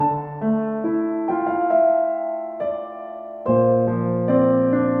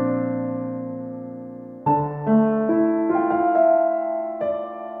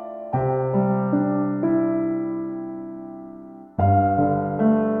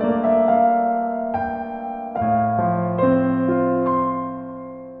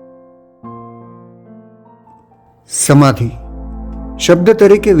સમાધિ શબ્દ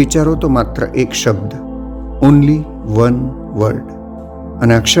તરીકે વિચારો તો માત્ર એક શબ્દ, ઓનલી વન વર્ડ,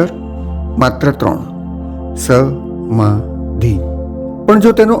 અને અક્ષર માત્ર 3, સ-મા-ધિ. પણ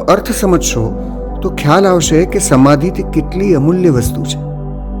જો તેનો અર્થ સમજશો તો ખ્યાલ આવશે કે સમાધિ તે કેટલી અમૂલ્ય વસ્તુ છે.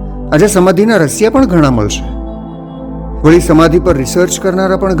 આજે સમાધિના રહસ્ય પણ ઘણા મળશે. વળી સમાધિ પર રિસર્ચ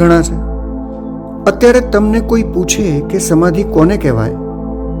કરનારા પણ ઘણા છે. અત્યારે તમને કોઈ પૂછે કે સમાધિ કોને કહેવાય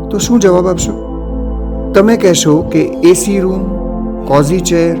તો શું જવાબ આપશો? તમે કહેશો કે એસી રૂમ, કોઝી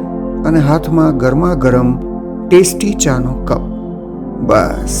ચેર અને હાથમાં ગરમા ગરમ ટેસ્ટી ચાનો કપ.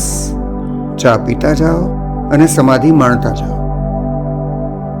 બસ, ચા પીતા જાઓ અને સમાધિ માણતા જાઓ.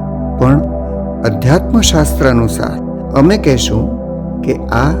 પણ અધ્યાત્મશાસ્ત્ર અનુસાર અમે કહેશું કે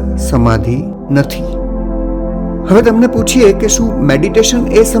આ સમાધિ નથી. હવે તમને પૂછીએ કે શું મેડિટેશન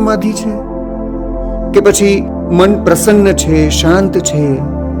એ સમાધિ છે, કે પછી મન પ્રસન્ન છે, શાંત છે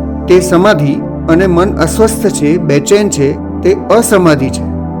તે સમાધિ, અને મન અસ્વસ્થ છે, બેચેન છે તે અસમાધિ છે?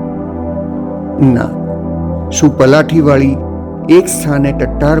 ના. શું પલાઠીવાળી એક સ્થાને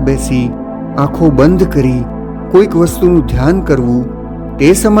ટટ્ટાર બેસી આંખો બંધ કરી કોઈક વસ્તુનું ધ્યાન કરવું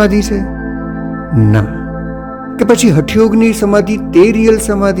તે સમાધિ છે? ના. કે પછી હઠયોગની સમાધિ તે રિયલ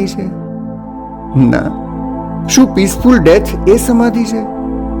સમાધિ છે? ના. શું પીસફુલ ડેથ એ સમાધિ છે?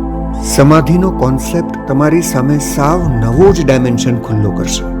 સમાધિનો કોન્સેપ્ટ તમારી સામે સાવ નવો જ ડાયમેન્શન ખુલ્લો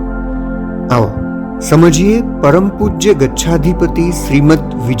કરશે. આવો સમજીએ પરમ પૂજ્ય ગચ્છાધિપતિ શ્રીમદ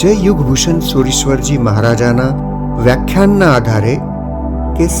વિજય યુગભૂષણ સુરીશ્વરજી મહારાજાના વ્યાખ્યાનના આધારે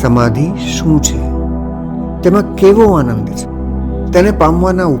કે સમાધિ શું છે, તેમાં કેવો આનંદ છે, તેને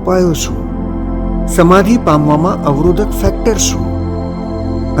પામવાના ઉપાયો શું, સમાધિ પામવામાં અવરોધક ફેક્ટર શું.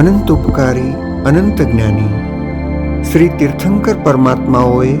 અનંત ઉપકારી, અનંત જ્ઞાની શ્રી તીર્થંકર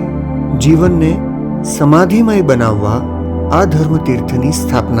પરમાત્માઓએ જીવનને સમાધિમય બનાવવા આ ધર્મતીર્થની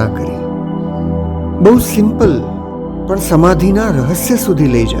સ્થાપના કરી. બહુ સિમ્પલ પણ સમાધિના રહસ્ય સુધી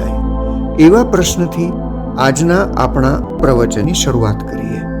લઈ જાય એવા પ્રશ્નથી આજના આપણા પ્રવચનની શરૂઆત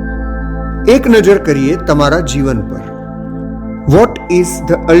કરીએ. એક નજર કરીએ તમારા જીવન પર. What is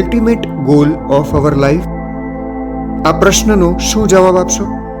the ultimate goal of our life? આ પ્રશ્નનો શું જવાબ આપશો?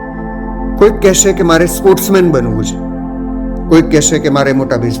 કોઈક કહેશે કે મારે સ્પોર્ટ્સમેન બનવું છે, કોઈક કહેશે કે મારે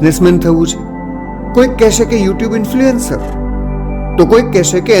મોટા બિઝનેસમેન થવું છે, કોઈક કહેશે કે યુટ્યુબ ઇન્ફ્લુએન્સર, તો કોઈક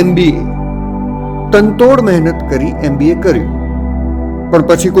કહેશે કે MBA. તનતોડ મહેનત કરી MBA કર્યું, પણ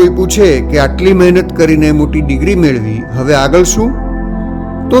પછી કોઈ પૂછે કે આટલી મહેનત કરીને મોટી ડિગ્રી મેળવી, હવે આગળ શું?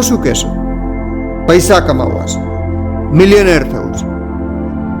 તો શું કહેશો? પૈસા કમાવવા છે, મિલિયનેર થવું છે.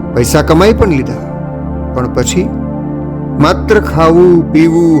 પૈસા કમાઈ પણ લીધા, પણ પછી માત્ર ખાવું,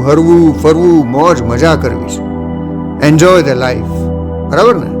 પીવું, હરવું, ફરવું, મોજ મજા કરવી છે. Enjoy the life.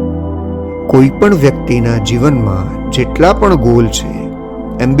 બરાબર ને? કોઈ પણ વ્યક્તિના જીવનમાં જેટલા પણ ગોલ છે,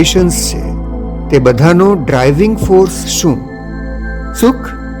 એમ્બિશન્સ છે, તે બધાનો ડ્રાઇવિંગ ફોર્સ શું? સુખ.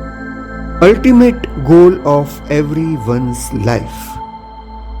 Ultimate goal of every once life.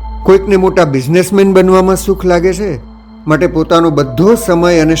 કોઈકને મોટા બિઝનેસમેન બનવામાં સુખ લાગે છે, માટે પોતાનો બધો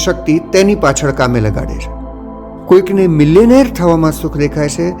સમય અને શક્તિ તેની પાછળ કામે લગાડે છે. કોઈકને મિલિયનેર થવામાં સુખ દેખાય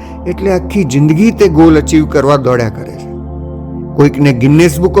છે, એટલે આખી જિંદગી તે ગોલ અચીવ કરવા દોડ્યા કરે છે. કોઈકને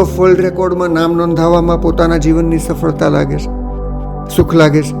ગિનેસ બુક ઓફ વર્લ્ડ રેકોર્ડમાં નામ નોંધાવવામાં પોતાના જીવનની સફળતા લાગે છે, સુખ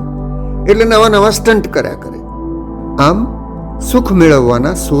લાગે છે, એટલે નવા નવા સ્ટન્ટ કર્યા કરે. આમ સુખ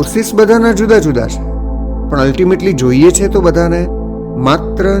મેળવવાના સોર્સિસ બધાના જુદા જુદા છે, પણ અલ્ટિમેટલી જોઈએ છે તો બધાને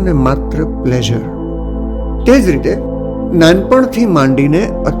માત્ર ને માત્ર પ્લેઝર. તે જ રીતે નાનપણથી માંડીને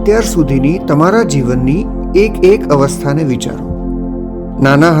અત્યાર સુધીની તમારા જીવનની એક અવસ્થાને વિચારો.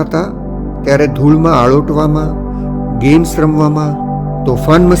 નાના હતા ત્યારે ધૂળમાં આળોટવામાં, ગેમ્સ રમવામાં,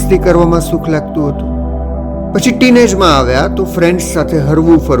 તોફાન મસ્તી કરવામાં સુખ લાગતું હતું. પછી ટીનેજમાં આવ્યા તો ફ્રેન્ડ્સ સાથે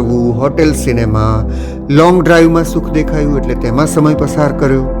હરવું ફરવું, હોટેલ, સિનેમા, લોંગ ડ્રાઈવમાં સુખ દેખાયું એટલે તેમાં સમય પસાર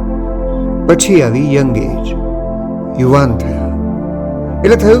કર્યો. પછી આવી યંગ એજ, યુવાન થયા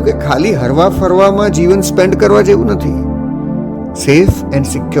એટલે થયું કે ખાલી હરવા ફરવામાં જીવન સ્પેન્ડ કરવા જેવું નથી. Safe and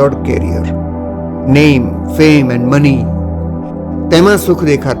secured carrier, name, fame and money, તેમાં સુખ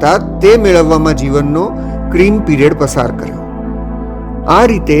દેખાતા તે મેળવવામાં જીવનનો ક્રીમ પીરિયડ પસાર કર્યો. આ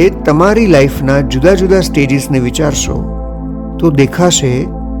રીતે તમારી લાઈફના જુદા જુદા સ્ટેજીસને વિચારશો તો દેખાશે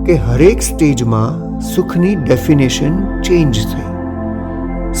કે હરેક સ્ટેજમાં સુખની ડેફિનેશન ચેન્જ થઈ.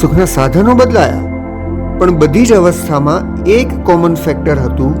 સુખના સાધનો બદલાયા, પણ બધી જ અવસ્થામાં એક કોમન ફેક્ટર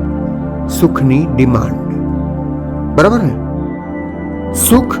હતું, સુખની ડિમાન્ડ. બરાબર ને?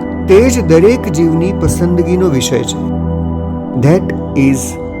 સુખ તે જ દરેક જીવની પસંદગીનો વિષય છે. That is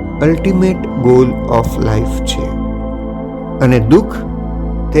ultimate goal of life છે. અને દુઃખ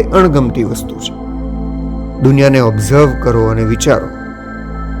તે અણગમતી વસ્તુ છે. દુનિયાને ઓબ્ઝર્વ કરો અને વિચારો,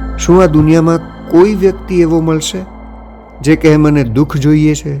 શું આ દુનિયામાં કોઈ વ્યક્તિ એવો મળશે જે કહે મને દુઃખ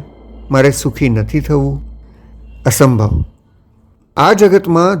જોઈએ છે, મારે સુખી નથી થવું? અસંભવ. આ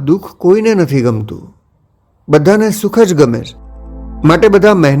જગતમાં દુઃખ કોઈને નથી ગમતું, બધાને સુખ જ ગમે છે. માટે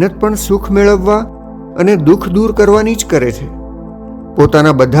બધા મહેનત પણ સુખ મેળવવા અને દુઃખ દૂર કરવાની જ કરે છે.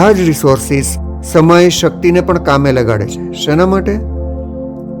 પોતાના બધા જ રિસોર્સિસ, સમય, શક્તિને પણ કામે લગાડે છે. શેના માટે?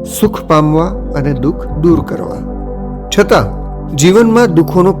 સુખ પામવા અને દુઃખ દૂર કરવા. છતાં જીવનમાં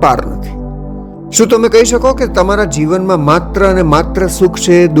દુઃખોનો પાર નથી. શું તમે કહી શકો કે તમારા જીવનમાં માત્ર અને માત્ર સુખ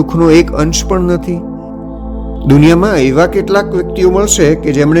છે, દુઃખનો એક અંશ પણ નથી? દુનિયામાં એવા કેટલાક વ્યક્તિઓ મળશે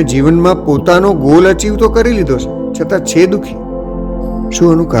કે જેમણે જીવનમાં પોતાનો ગોલ અચીવ તો કરી લીધો છે, છતાં છે દુઃખી. શું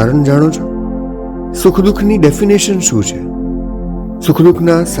આનું કારણ જાણો છો? સુખ દુઃખની ડેફિનેશન શું છે? સુખ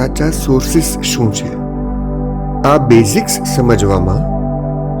દુઃખના સાચા સોર્સિસ શું છે? આ બેઝિક્સ સમજવામાં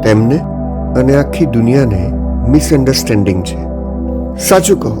તેમને અને આખી દુનિયાને મિસઅન્ડરસ્ટેન્ડિંગ છે.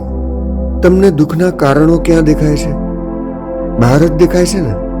 સાચું કહો, તમને દુઃખના કારણો ક્યાં દેખાય છે? બહાર જ દેખાય છે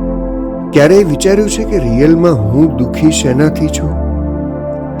ને? ક્યારેય વિચાર્યું છે કે રિયલમાં હું દુઃખી શેનાથી છું?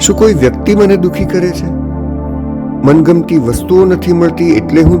 શું કોઈ વ્યક્તિ મને દુઃખી કરે છે? મનગમતી વસ્તુઓ નથી મળતી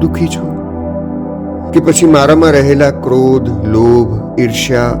એટલે હું દુઃખી છું? કે પછી મારામાં રહેલા ક્રોધ, લોભ,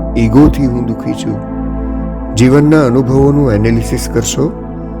 ઈર્ષ્યા, ઈગોથી હું દુઃખી છું? જીવનના અનુભવોનું એનાલિસિસ કરશો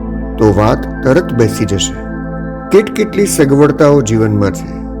તો વાત તરત બેસી જશે. કેટલી સગવડતાઓ જીવનમાં છે,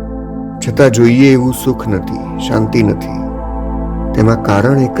 છતાં જોઈએ એવું સુખ નથી, શાંતિ નથી. તેમાં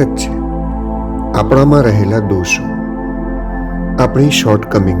કારણ એક જ છે, આપણામાં રહેલા દોષો, આપણી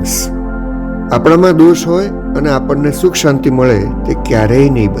શોર્ટકમિંગ્સ. આપણામાં દોષ હોય અને આપણને સુખ શાંતિ મળે તે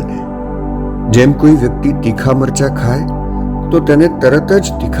ક્યારેય નહીં બને. જેમ કોઈ વ્યક્તિ તીખા મરચાં ખાય તો તેને તરત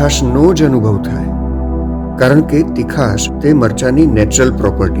જ તીખાશનો જ અનુભવ થાય, કારણ કે તીખાશ તે મરચાંની નેચરલ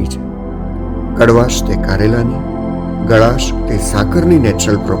પ્રોપર્ટી છે. કડવાશ તે કારેલાની, ગળાશ તે સાકરની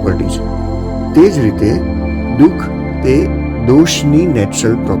નેચરલ પ્રોપર્ટી છે. તે જ રીતે દુઃખ તે દોષની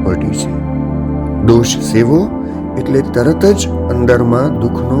નેચરલ પ્રોપર્ટી છે. દોષ સેવો એટલે તરત જ અંદરમાં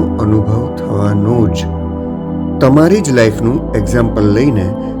દુઃખનો અનુભવ થવાનો જ. તમારી જ લાઈફનું એક્ઝામ્પલ લઈને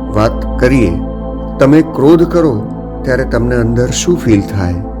વાત કરીએ. તમે ક્રોધ કરો ત્યારે તમને અંદર શું ફીલ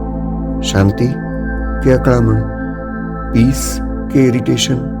થાય? શાંતિ કે અકળામણ? પીસ કે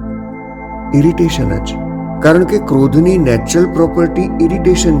ઇરિટેશન? ઇરિટેશન જ. કારણ કે ક્રોધની નેચરલ પ્રોપર્ટી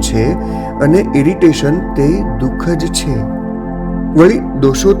ઇરિટેશન છે અને ઇરિટેશન તે દુઃખ જ છે. વળી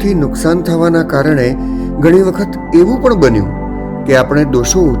દોષોથી નુકસાન થવાના કારણે ઘણી વખત એવું પણ બન્યું કે આપણે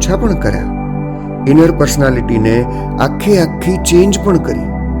દોષો ઓછા પણ કર્યા, ઇનર પર્સનાલિટીને આખી ચેન્જ પણ કરી,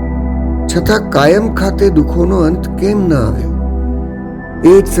 છતાં કાયમ ખાતે દુઃખોનો અંત કેમ ના આવ્યો?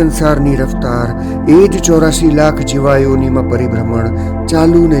 એ જ સંસારની રફતાર, એ જ 84 લાખ જીવાયોનીમાં પરિભ્રમણ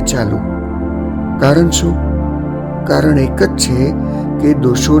ચાલુ ને ચાલુ. કારણ શું? કારણ એક જ છે કે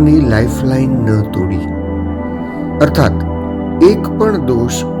દોષોની લાઇફલાઇન ન તોડી. અર્થાત એક પણ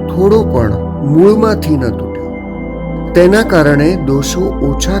દોષ થોડો પણ મૂળમાંથી ન તૂટ્યો. તેના કારણે દોષો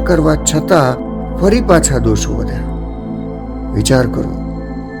ઓછા કરવા છતાં ફરી પાછા દોષો વધ્યા. વિચાર કરો,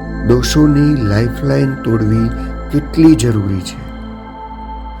 દોષોની લાઇફલાઇન તોડવી કેટલી જરૂરી છે.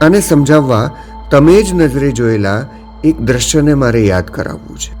 આને સમજાવવા તમે જ નજરે જોયેલા એક દ્રશ્યને મારે યાદ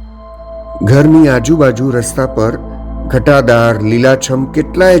કરાવવું છે. ઘરની આજુબાજુ રસ્તા પર ઘટાદાર લીલાછમ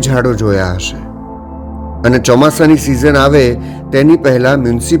કેટલાય ઝાડો જોયા હશે, અને ચોમાસાની સિઝન આવે તેની પહેલા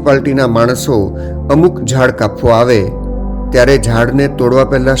મ્યુનિસિપાલિટીના માણસો અમુક ઝાડ કાપવા આવે ત્યારે ઝાડને તોડવા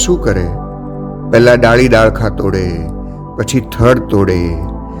પહેલા શું કરે? પહેલા ડાળી ડાળખા તોડે, પછી થડ તોડે,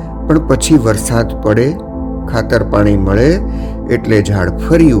 પણ પછી વરસાદ પડે, ખાતર પાણી મળે એટલે ઝાડ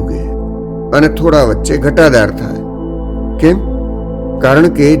ફરી ઉગે અને થોડા વચ્ચે ઘટાદાર થાય. કેમ?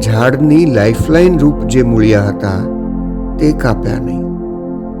 કારણ કે ઝાડની લાઇફલાઇન રૂપ જે મૂળિયા હતા તે કાપ્યા નહીં,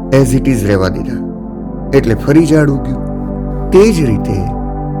 એઝ ઇટ ઇઝ રહેવા દીધા, એટલે ફરી ઝાડ ઉગ્યું. તે જ રીતે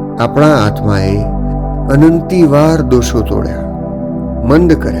આપણા આત્માએ અનંતિવાર દોષો તોડ્યા,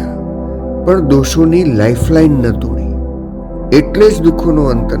 મંદ કર્યા, પણ દોષોની લાઇફલાઇન ન તોડી, એટલે જ દુઃખોનો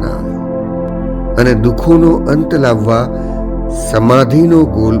અંત ના આવ્યો. અને દુઃખોનો અંત લાવવા સમાધિનો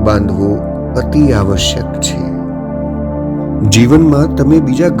ગોલ બાંધવો અતિ આવશ્યક છે. જીવનમાં તમે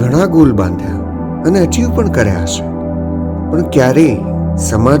બીજા ઘણા ગોલ બાંધ્યા અને અચીવ પણ કર્યા હશે, પણ ક્યારેય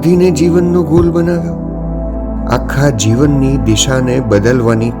સમાધિને જીવનનો ગોલ બનાવ્યો? આખા જીવનની દિશાને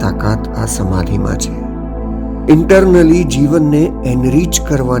બદલવાની તાકાત આ સમાધિમાં છે. ઇન્ટરનલી જીવનને એનરીચ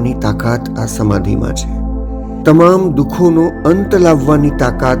કરવાની તાકાત આ સમાધિમાં છે. તમામ દુઃખોનો અંત લાવવાની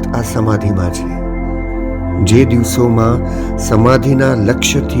તાકાત આ સમાધિમાં છે. જે દિવસોમાં સમાધિના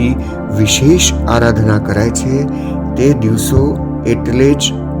લક્ષ્યથી વિશેષ આરાધના કરાય છે તે દિવસો એટલે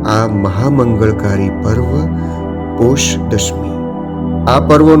જ આ મહામંગળકારી પર્વ પોષ દશમી. આ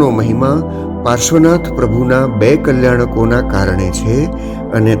પર્વનો મહિમા પાર્શ્વનાથ પ્રભુના 2 કલ્યાણકોના કારણે છે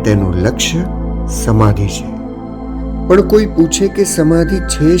અને તેનું લક્ષ્ય સમાધિ છે. પણ કોઈ પૂછે કે સમાધિ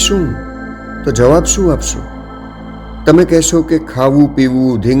છે શું, તો જવાબ શું આપશો? તમે કહેશો કે ખાવું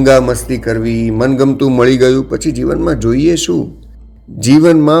પીવું, ધીંગા મસ્તી કરવી, મનગમતું મળી ગયું પછી જીવનમાં જોઈએ શું?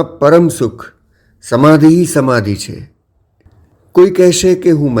 જીવનમાં પરમ સુખ સમાધિ છે. કોઈ કહેશે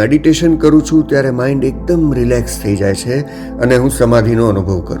કે હું મેડિટેશન કરું છું ત્યારે માઇન્ડ એકદમ રિલેક્સ થઈ જાય છે અને હું સમાધિનો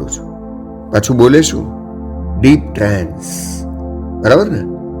અનુભવ કરું છું. પાછું બોલે શું? Deep trans. બરાબર ને?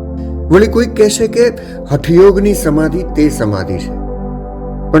 વળી કોઈક કહેશે કે હઠયોગની સમાધિ તે સમાધિ છે.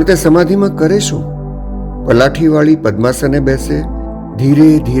 પણ તે સમાધિમાં કરે શું? પલાઠીવાળી પદ્માસને બેસે, ધીરે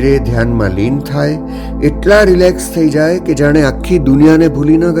ધીરે ધ્યાનમાં લીન થાય, એટલા રિલેક્સ થઈ જાય કે જાણે આખી દુનિયાને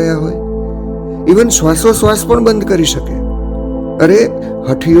ભૂલી ન ગયા હોય. ઇવન શ્વાસોશ્વાસ પણ બંધ કરી શકે. અરે,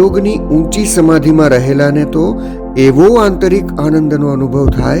 હઠયોગની ઊંચી સમાધિમાં રહેલાને તો એવો આંતરિક આનંદનો અનુભવ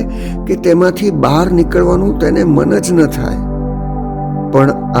થાય કે તેમાંથી બહાર નીકળવાનું તેને મન જ ન થાય.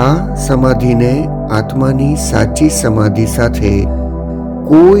 પણ આ સમાધિને આત્માની સાચી સમાધિ સાથે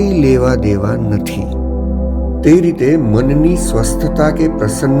કોઈ લેવા દેવા નથી. તે રીતે મનની સ્વસ્થતા કે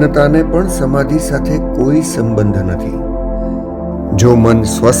પ્રસન્નતાને પણ સમાધિ સાથે કોઈ સંબંધ નથી. જો મન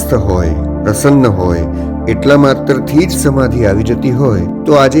સ્વસ્થ હોય, પ્રસન્ન હોય, એટલા માત્રથી જ સમાધિ આવી જતી હોય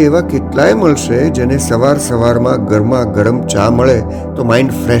તો આજે એવા કેટલાય મળશે જેને સવારમાં ગરમા ગરમ ચા મળે તો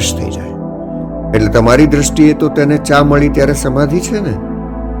માઇન્ડ ફ્રેશ થઈ જાય. એટલે તમારી દ્રષ્ટિએ તો તેને ચા મળી ત્યારે સમાધિ છે ને?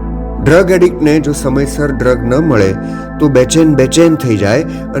 ડ્રગ એડિક્ટને જો સમયસર ડ્રગ ન મળે તો બેચેન થઈ જાય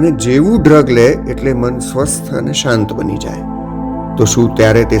અને જેવું ડ્રગ લે એટલે મન સ્વસ્થ અને શાંત બની જાય. તો શું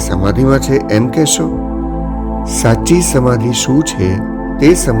ત્યારે તે સમાધિમાં છે એમ કહેશો? સાચી સમાધિ શું છે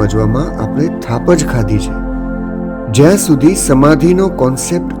તે સમજવામાં આપણે થાપ જ ખાધી છે. જ્યાં સુધી સમાધિનો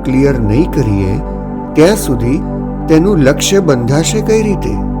કોન્સેપ્ટ ક્લિયર નહીં કરીએ ત્યાં સુધી તેનું લક્ષ્ય બંધાશે કઈ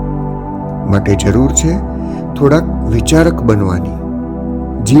રીતે? માટે જરૂર છે થોડાક વિચારક બનવાની,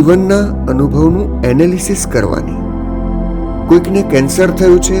 જીવનના અનુભવનું એનાલિસિસ કરવાની. કોઈકને કેન્સર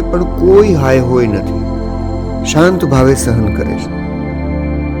થયું છે પણ કોઈ હાય હોય નથી, શાંત ભાવે સહન કરે છે,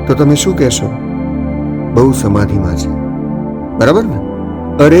 તો તમે શું કહેશો? બહુ સમાધિમાં છે. બરાબર ને?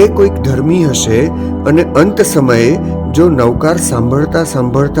 અરે, કોઈક ધર્મી હશે અને અંત સમયે જો નવકાર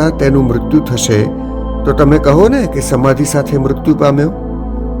સાંભળતા તેનું મૃત્યુ થશે તો તમે કહો ને કે સમાધિ સાથે મૃત્યુ પામ્યો.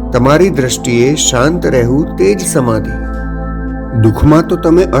 તમારી દ્રષ્ટિએ શાંત રહેવું તે જ સમાધિ. દુઃખમાં તો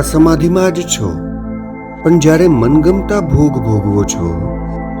તમે અસમાધિમાં જ છો, પણ જ્યારે મનગમતા ભોગ ભોગવો છો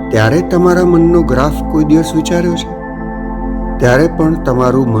ત્યારે તમારા મનનો ગ્રાફ કોઈ દિવસ વિચાર્યો છે? ત્યારે પણ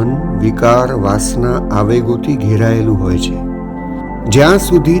તમારું મન વિકાર, વાસના, આવેગોથી ઘેરાયેલું હોય છે. જ્યાં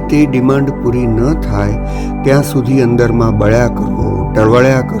સુધી તે ડિમાન્ડ પૂરી ન થાય ત્યાં સુધી અંદરમાં બળ્યા કરો,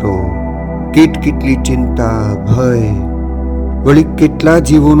 ટળવળ્યા કરો. કેટલી ચિંતા, ભય, વળી કેટલા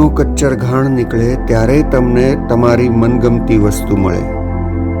જીવોનો કચ્ચર ઘાણ નીકળે ત્યારે તમને તમારી મનગમતી વસ્તુ મળે.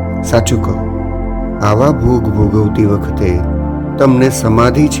 સાચું કહો, આવા ભોગ ભોગવતી વખતે તમને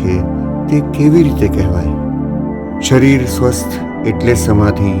સમાધિ છે તે કેવી રીતે કહેવાય? શરીર સ્વસ્થ એટલે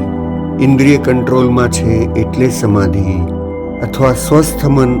સમાધિ, ઇન્દ્રિય કંટ્રોલમાં છે એટલે સમાધિ, અથવા સ્વસ્થ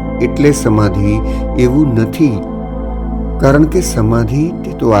મન એટલે સમાધિ એવું નથી. કારણ કે સમાધિ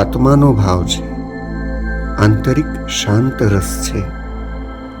તે તો આત્માનો ભાવ છે, આંતરિક શાંત રસ છે.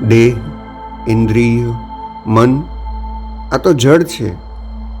 દેહ, ઇન્દ્રિય, મન આ તો જડ છે.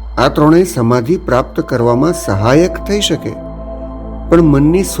 આ ત્રણેય સમાધિ પ્રાપ્ત કરવામાં સહાયક થઈ શકે, પણ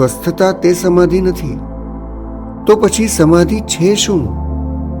મનની સ્વસ્થતા તે સમાધિ નથી. તો પછી સમાધિ છે શું?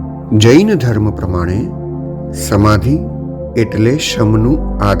 જૈન ધર્મ પ્રમાણે સમાધિ એટલે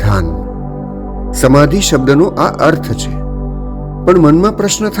શમનું આધાન. સમાધિ શબ્દનો આ અર્થ છે. પણ મનમાં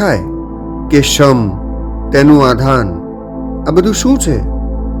પ્રશ્ન થાય કે શમ, તેનું આધાન, આ બધું શું છે?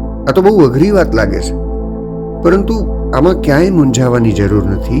 આ તો બહુ અઘરી વાત લાગે છે. પરંતુ આમાં ક્યાંય મૂંઝાવાની જરૂર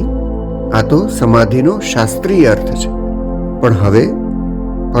નથી. આ તો સમાધિનો શાસ્ત્રીય અર્થ છે. પણ હવે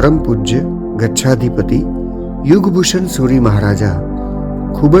પરમ પૂજ્ય ગચ્છાધિપતિ યુગભૂષણ સુરી મહારાજા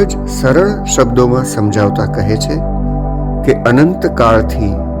ખૂબ જ સરળ શબ્દોમાં સમજાવતા કહે છે કે અનંત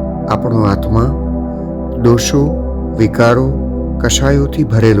કાળથી આપણો આત્મા દોષો, વિકારો, કષાયોથી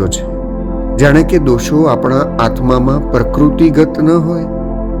ભરેલો છે. જાણે કે દોષો આપણા આત્મામાં પ્રકૃતિગત ન હોય,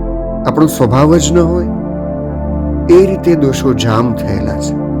 આપણો સ્વભાવ જ ન હોય, એ રીતે દોષો જામ થયેલા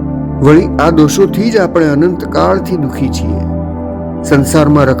છે. વળી આ દોષોથી જ આપણે અનંત કાળથી દુઃખી છીએ,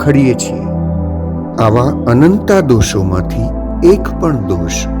 સંસારમાં રખડીએ છીએ. આવા અનંતા દોષોમાંથી એક પણ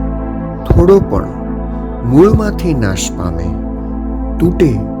દોષ થોડો પણ મૂળમાંથી નાશ પામે,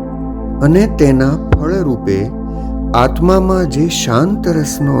 તૂટે અને તેના ફળ રૂપે આત્મામાં જે શાંત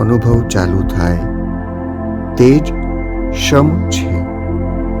રસનો અનુભવ ચાલુ થાય તે જ શમ છે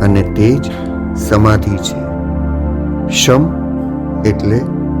અને તે જ સમાધિ છે. શમ એટલે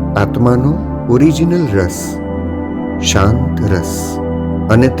આત્માનો ઓરિજિનલ રસ, શાંત રસ,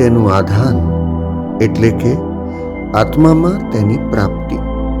 અને તેનું આધાન એટલે કે આત્મામાં તેની પ્રાપ્તિ,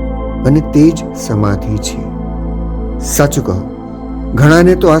 અને તે જ સમાધિ છે. સાચું કહો,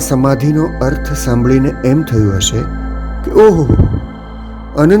 ઘણાને તો આ સમાધિનો અર્થ સાંભળીને એમ થયું હશે કે ઓહો,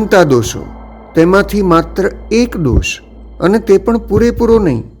 અનંતા દોષો, તેમાંથી માત્ર એક દોષ, અને તે પણ પૂરેપૂરો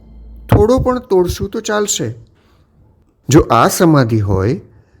નહીં, થોડો પણ તોડશું તો ચાલશે. જો આ સમાધિ હોય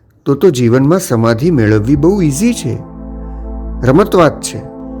તો જીવનમાં સમાધિ મેળવવી બહુ ઇઝી છે, રમત વાત છે.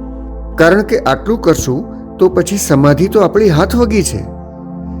 કારણ કે આટલું કરશું તો પછી સમાધિ તો આપણી હાથ વગી છે.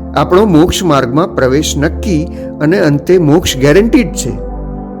 આપણો મોક્ષ માર્ગમાં પ્રવેશ નક્કી, અને અંતે મોક્ષ ગેરંટીડ છે.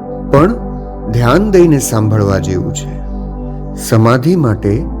 પણ ધ્યાન દઈને સાંભળવા જેવું છે. સમાધિ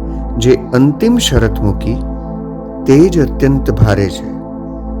માટે જે અંતિમ શરત મૂકી તે જ અત્યંત ભારે છે,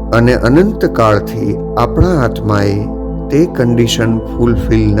 અને અનંત કાળથી આપણા આત્માએ તે કન્ડિશન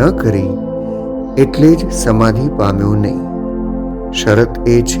ફૂલફિલ ન કરી એટલે જ સમાધિ પામ્યો નહીં. શરત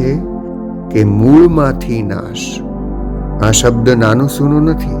એ છે કે મૂળમાંથી નાશ. આ શબ્દ નાનો સૂનો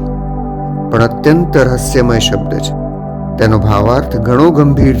નથી, પણ અત્યંત રહસ્યમય શબ્દ છે. તેનો ભાવાર્થ ઘણો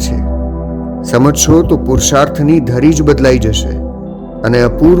ગંભીર છે. સમજશો તો પુરુષાર્થની ધરી જ બદલાઈ જશે અને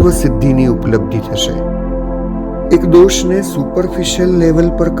અપૂર્વ સિદ્ધિની ઉપલબ્ધિ થશે. એક દોષને સુપરફિશિયલ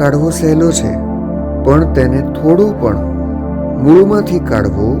લેવલ પર કાઢવો સહેલો છે, પણ તેને થોડું પણ મૂળમાંથી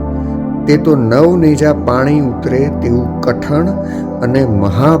કાઢવો તે તો નવનેજા પાણી ઉતરે તેવું કઠણ અને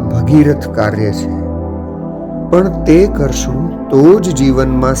મહાભગીરથ કાર્ય છે. પણ તે કરશું તો જ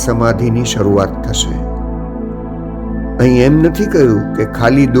જીવનમાં સમાધિની શરૂઆત થશે. અહીં એમ નથી કહ્યું કે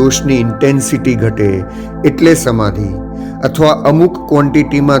ખાલી દોષની ઇન્ટેન્સિટી ઘટે એટલે સમાધિ, અથવા અમુક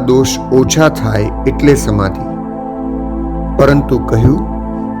ક્વોન્ટિટીમાં દોષ ઓછા થાય એટલે સમાધિ. પરંતુ કહ્યું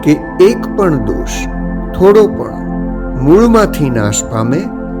કે એક પણ દોષ થોડો પણ મૂળમાંથી નાશ પામે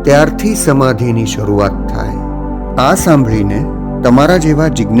ત્યારથી સમાધિની શરૂઆત થાય. આ સાંભળીને તમારા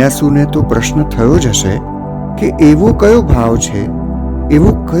જેવા જિજ્ઞાસુને તો પ્રશ્ન થયો જ હશે કે એવો કયો ભાવ છે,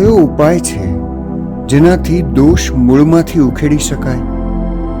 એવો કયો ઉપાય છે જેનાથી દોષ મૂળમાંથી ઉખેડી શકાય?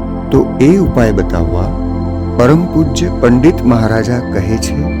 તો એ ઉપાય બતાવવા પરમ પૂજ્ય પંડિત મહારાજા કહે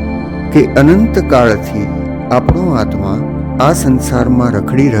છે કે અનંત કાળથી આપણો આત્મા આ સંસારમાં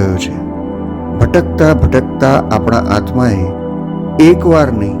રખડી રહ્યો છે. ભટકતા ભટકતા આપણા આત્માએ એક વાર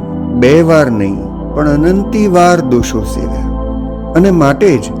નહીં, બે વાર નહીં, પણ અનંતી વાર દોષો સેવ્યા, અને માટે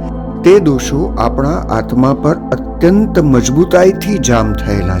જ તે દોષો આપણા આત્મા પર અત્યંત મજબૂતાઈથી જામ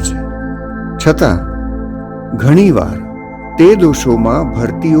થયેલા છે. છતાં ઘણીવાર તે દોષોમાં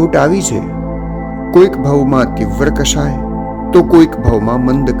ભરતી ઓટ આવી છે. કોઈક ભાવમાં તીવ્ર કશાય તો કોઈક ભાવમાં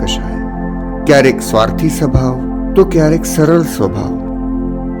મંદ કશાય, ક્યારેક સ્વાર્થી સ્વભાવ તો ક્યારેક સરળ સ્વભાવ.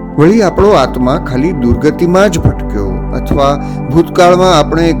 વળી આપણો આત્મા ખાલી દુર્ગતિમાં જ ભટક્યો, અથવા ભૂતકાળમાં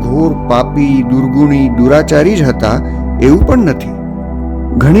આપણે ઘોર પાપી, દુર્ગુણી, દુરાચારી જ હતા એવું પણ નથી.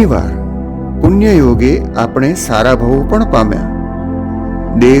 ઘણીવાર પુણ્ય યોગે આપણે સારા ભાવો પણ પામ્યા.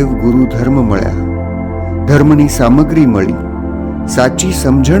 દેવ ગુરુ ધર્મ મળ્યા, ધર્મની સામગ્રી મળી, સાચી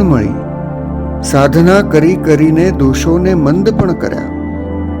સમજણ મળી, સાધના કરી કરીને દોષોને મંદ પણ કર્યા,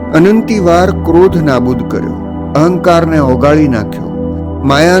 અનંતી વાર ક્રોધ નાબૂદ કર્યો, અહંકારને ઓગાળી નાખ્યો,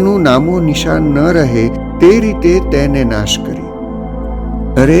 માયાનું નામો નિશાન ન રહે તે રીતે તેને નાશ કરી.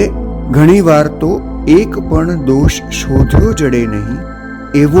 અરે ઘણીવાર તો એક પણ દોષ શોધ્યો જડે નહીં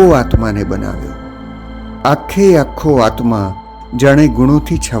એવો આત્માને બનાવ્યો. આખે આખો આત્મા જાણે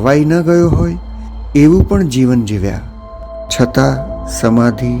ગુણોથી છવાઈ ન ગયો હોય એવું પણ જીવન જીવ્યા, છતાં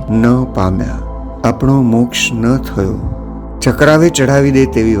સમાધિ ન પામ્યા, આપણો મોક્ષ ન થયો. ચક્રાવે ચઢાવી દે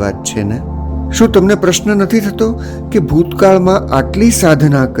તેવી વાત છે ને? શું તમને પ્રશ્ન નથી થતો કે ભૂતકાળમાં આટલી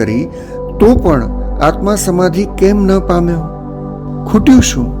સાધના કરી તો પણ આત્મા સમાધિ કેમ ન પામ્યો? ખૂટ્યું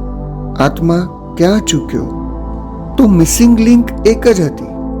શું? આત્મા ક્યાં ચૂક્યો? તો મિસિંગ લિંક એક જ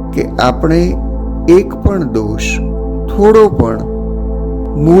હતી કે આપણે એક પણ દોષ થોડો પણ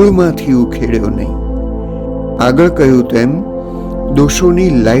મૂળમાંથી ઉખેડ્યો નહીં. આગળ કહ્યું તેમ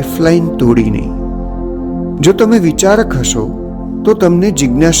દોષોની લાઇફલાઇન તોડી નહીં. જો તમે વિચારક હશો તો તમને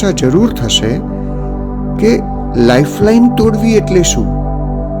જિજ્ઞાસા જરૂર થશે કે લાઇફલાઇન તોડવી એટલે શું?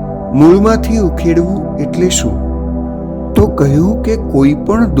 મૂળમાંથી ઉખેડવું એટલે શું? તો કહ્યું કે કોઈ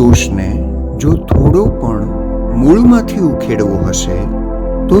પણ દોષને જો થોડો પણ મૂળમાંથી ઉખેડવો હશે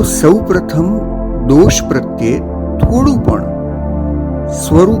તો સૌ પ્રથમ દોષ પ્રત્યે થોડું પણ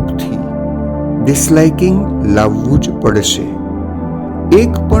સ્વરૂપથી ડિસલાઇકિંગ લાવવું જ પડશે.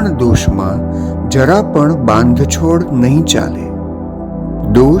 એક પણ દોષમાં જરા પણ બાંધછોડ નહીં ચાલે.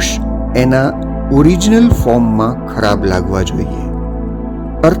 દોષ એના ઓરિજિનલ ફોર્મમાં ખરાબ લાગવા જોઈએ.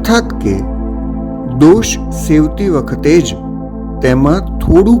 અર્થાત કે દોષ સેવતી વખતે જ તેમાં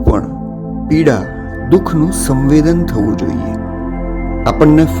થોડું પણ પીડા, દુઃખનું સંવેદન થવું જોઈએ.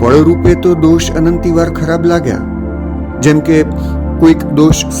 આપણને ફળરૂપે તો દોષ અનંતી વાર ખરાબ લાગ્યા. જેમ કે કોઈક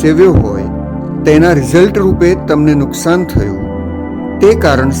દોષ સેવ્યો હોય, તેના રિઝલ્ટ રૂપે તમને નુકસાન થયું, તે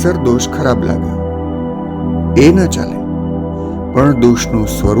કારણસર દોષ ખરાબ લાગ્યો. એ ન ચાલે. પણ દોષનું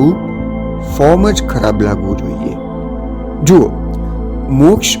સ્વરૂપ, ફોર્મ જ ખરાબ લાગવું જોઈએ. જુઓ,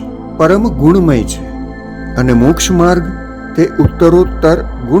 મોક્ષ પરમ ગુણમય છે અને મોક્ષ માર્ગ તે ઉત્તરોત્તર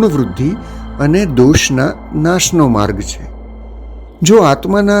ગુણવૃદ્ધિ અને દોષના નાશનો માર્ગ છે. જો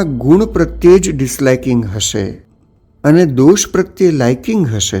આત્માના ગુણ પ્રત્યે જ ડિસલાઇકિંગ હશે અને દોષ પ્રત્યે લાઇકિંગ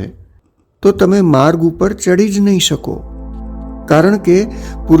હશે તો તમે માર્ગ ઉપર ચડી જ નહીં શકો. કારણ કે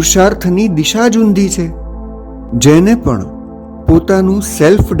પુરુષાર્થની દિશા જ ઊંધી છે. જેને પણ પોતાનું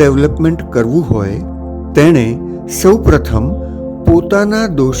સેલ્ફ ડેવલપમેન્ટ કરવું હોય તેણે સૌ પ્રથમ પોતાના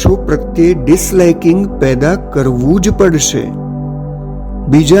દોષો પ્રત્યે ડિસલાઇકિંગ પેદા કરવું જ પડશે.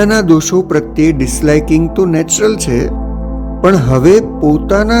 બીજાના દોષો પ્રત્યે ડિસલાઇકિંગ તો નેચરલ છે, પણ હવે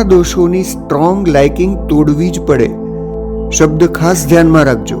પોતાના દોષોની સ્ટ્રોંગ લાઇકિંગ તોડવી જ પડે. શબ્દ ખાસ ધ્યાનમાં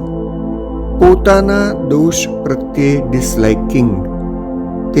રાખજો. પોતાના દોષ પ્રત્યે ડિસલાઇકિંગ,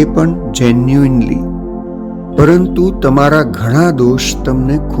 તે પણ જેન્યુઇનલી. પરંતુ તમારા ઘણા દોષ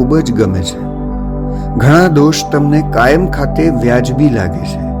તમને ખૂબ જ ગમે છે. ઘણા દોષ તમને કાયમ ખાતે વ્યાજબી લાગે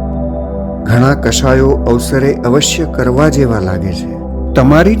છે. ઘણા કશાયો અવસરે અવશ્ય કરવા જેવા લાગે છે.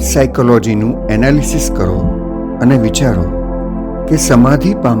 તમારી જ સાયકોલોજીનું એનાલિસિસ કરો અને વિચારો કે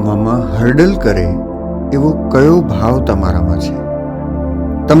સમાધિ પામવામાં હર્ડલ કરે એવો કયો ભાવ તમારામાં છે.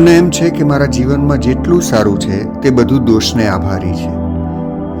 તમને એમ છે કે મારા જીવનમાં જેટલું સારું છે તે બધું દોષને આભારી છે.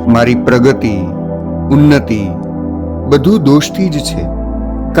 મારી પ્રગતિ, ઉન્નતિ બધું દોષથી જ છે.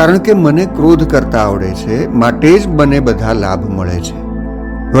 કારણ કે મને ક્રોધ કરતા આવડે છે, માટે જ મને બધા લાભ મળે છે.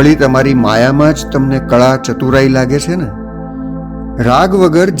 વળી તમારી માયામાં જ તમને કળા, ચતુરાઈ લાગે છે ને. રાગ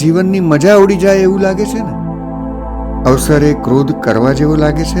વગર જીવનની મજા ઉડી જાય એવું લાગે છે ને. અવસરે ક્રોધ કરવા જેવો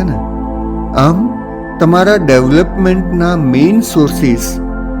લાગે છે ને. આમ તમારા ડેવલપમેન્ટના મેઇન સોર્સિસ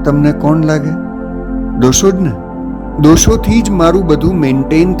તમને કોણ લાગે? દોષો જ ને. દોષોથી જ મારું બધું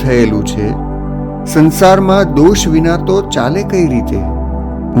મેન્ટેન થયેલું છે. સંસારમાં દોષ વિના તો ચાલે કઈ રીતે?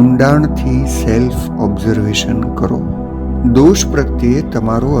 ઊંડાણથી સેલ્ફ ઓબ્ઝર્વેશન કરો. દોષ પ્રત્યે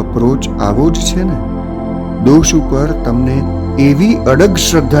તમારો અપ્રોચ આવો જ છે ને. દોષ ઉપર તમને એવી અડગ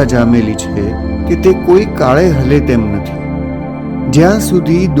શ્રદ્ધા જામેલી છે કે તે કોઈ કાળે હલે તેમ નથી. જ્યાં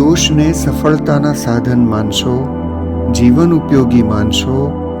સુધી દોષને સફળતાના સાધન માનશો, જીવન ઉપયોગી માનશો,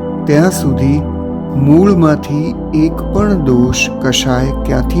 ત્યાં સુધી મૂળમાંથી એક પણ દોષ કશાય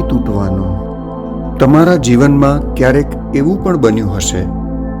ક્યાંથી તૂટવાનો. તમારા જીવનમાં ક્યારેક એવું પણ બન્યું હશે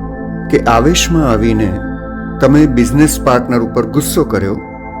કે આવેશમાં આવીને તમે બિઝનેસ પાર્ટનર ઉપર ગુસ્સો કર્યો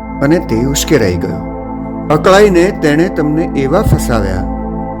અને તે ઉશ્કેરાઈ ગયો. અકળાઈને તેણે તમને એવા ફસાવ્યા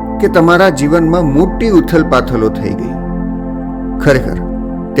કે તમારા જીવનમાં મોટી ઉથલપાથલો થઈ ગઈ. ખરેખર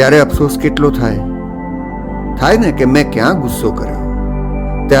ત્યારે અફસોસ કેટલો થાય ને કે મેં ક્યાં ગુસ્સો કર્યો.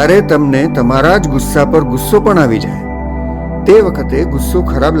 ત્યારે તમને તમારા જ ગુસ્સા પર ગુસ્સો પણ આવી જાય. તે વખતે ગુસ્સો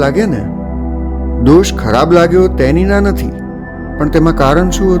ખરાબ લાગે ને. દોષ ખરાબ લાગ્યો તેની ના નથી, પણ તેમાં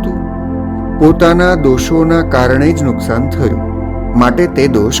કારણ શું હતું? પોતાના દોષોના કારણે જ નુકસાન થયું, માટે તે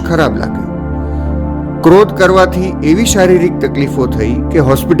દોષ ખરાબ લાગ્યો. ક્રોધ કરવાથી એવી શારીરિક તકલીફો થઈ કે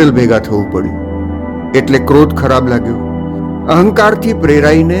હોસ્પિટલ ભેગા થવું પડ્યું, એટલે ક્રોધ ખરાબ લાગ્યો. અહંકારથી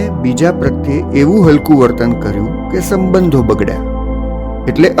પ્રેરાઈને બીજા પ્રત્યે એવું હલકું વર્તન કર્યું કે સંબંધો બગડ્યા,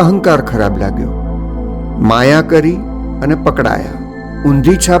 એટલે અહંકાર ખરાબ લાગ્યો. માયા કરી અને પકડાયા,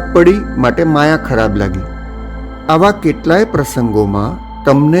 ઊંધી છાપ પડી, માટે માયા ખરાબ લાગી. આવા કેટલાય પ્રસંગોમાં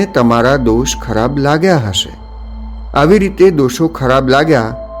તમને તમારા દોષ ખરાબ લાગ્યા હશે. આવી રીતે દોષો ખરાબ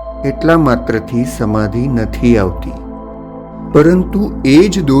લાગ્યા એટલા માત્રથી સમાધિ નથી આવતી. પરંતુ એ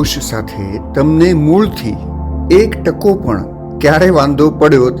જ દોષ સાથે તમને મૂળથી 1% પણ ક્યારે વાંધો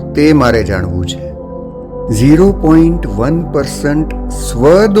પડ્યો તે મારે જાણવું છે. 0.1%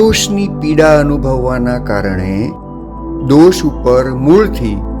 સ્વદોષની પીડા અનુભવવાના કારણે દોષ ઉપર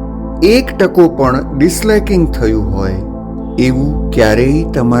મૂળથી 1% પણ ડિસલાઇકિંગ થયું હોય એવું ક્યારેય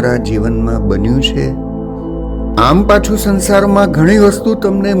તમારા જીવનમાં બન્યું છે? આમ પાછું સંસારમાં ઘણી વસ્તુ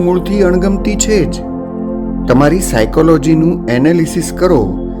તમને મૂળથી અણગમતી છે જ. તમારી સાયકોલોજીનું એનાલિસિસ કરો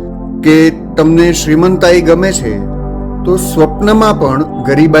કે તમને શ્રીમંતાઈ ગમે છે તો સ્વપ્નમાં પણ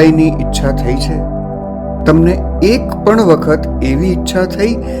ગરીબાઈની ઈચ્છા થઈ છે? તમને એક પણ વખત એવી ઈચ્છા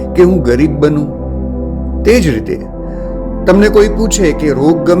થઈ કે હું ગરીબ બનું? તે જ રીતે તમને કોઈ પૂછે કે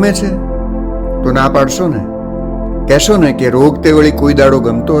રોગ ગમે છે તો ના પાડશો ને. કહેશો ને કે રોગ તે વળી કોઈ દાડો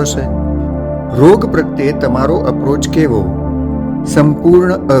ગમતો હશે. રોગ પ્રત્યે તમારો અપ્રોચ કેવો?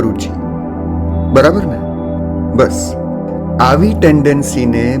 સંપૂર્ણ અરુચિ. બરાબર ને? બસ આવી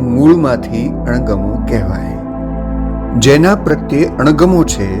ટેન્ડન્સીને મૂળમાંથી અણગમો કહેવાય. જેના પ્રત્યે અણગમો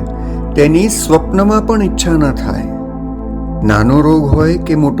છે તેની સ્વપ્નમાં પણ ઈચ્છા ન થાય. નાનો રોગ હોય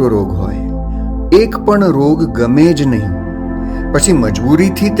કે મોટો રોગ હોય, એક પણ રોગ ગમે જ નહીં. પછી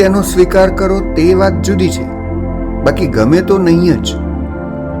મજબૂરીથી તેનો સ્વીકાર કરો તે વાત જુદી છે, બાકી ગમે તો નહીં જ.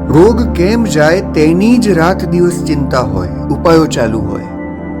 રોગ કેમ જાય તેની જ રાત દિવસ ચિંતા હોય, ઉપાયો ચાલુ હોય,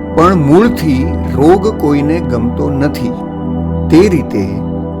 પણ મૂળથી રોગ કોઈને ગમતો નથી. તે રીતે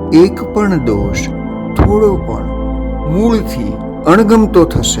એક પણ દોષ થોડો પણ મૂળથી અણગમતો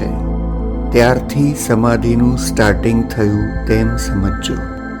થશે ત્યારથી સમાધિનું સ્ટાર્ટિંગ થયું તેમ સમજજો.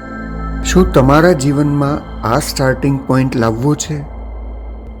 શું તમારા જીવનમાં આ સ્ટાર્ટિંગ પોઈન્ટ લાવવો છે?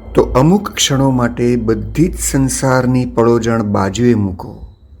 તો અમુક ક્ષણો માટે બધી જ સંસારની પળોજણ બાજુએ મૂકો.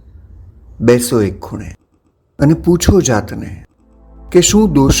 બેસો એક ખૂણે અને પૂછો જાતને કે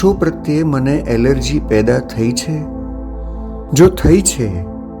શું દોષો પ્રત્યે મને એલર્જી પેદા થઈ છે? જો થઈ છે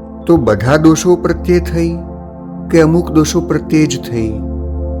તો બધા દોષો પ્રત્યે થઈ કે અમુક દોષો પ્રત્યે જ થઈ?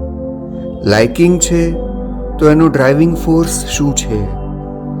 લાઇકિંગ છે તો એનો ડ્રાઇવિંગ ફોર્સ શું છે?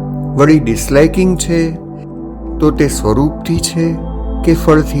 વળી ડિસલાઇકિંગ છે તો તે સ્વરૂપથી છે કે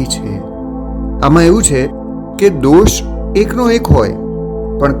ફળથી છે? આમાં એવું છે કે દોષ એકનો એક હોય,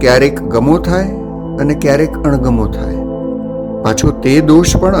 પણ ક્યારેક ગમો થાય અને ક્યારેક અણગમો થાય. પાછો તે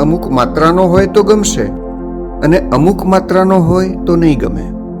દોષ પણ અમુક માત્રાનો હોય તો ગમશે અને અમુક માત્રાનો હોય તો નહીં ગમે.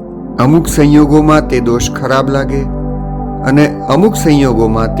 અમુક સંયોગોમાં તે દોષ ખરાબ લાગે અને અમુક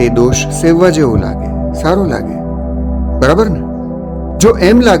સંયોગોમાં તે દોષ સેવવા જેવો લાગે, સારો લાગે. બરાબર ને? જો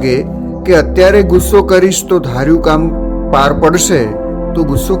એમ લાગે કે અત્યારે ગુસ્સો કરીશ તો ધાર્યું કામ પાર પડશે તો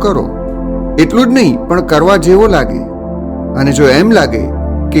ગુસ્સો કરો, એટલું જ નહીં પણ કરવા જેવો લાગે. અને જો એમ લાગે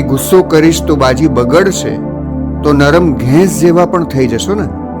કે ગુસ્સો કરીશ તો બાજી બગડશે તો નરમ ઘેંસ જેવા પણ થઈ જશો ને.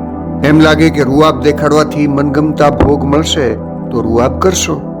 એમ લાગે કે રૂઆબ દેખાડવાથી મનગમતા ભોગ મળશે તો રૂઆબ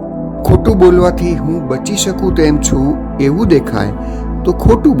કરશો. ખોટું બોલવાથી હું બચી શકું તેમ છું એવું દેખાય તો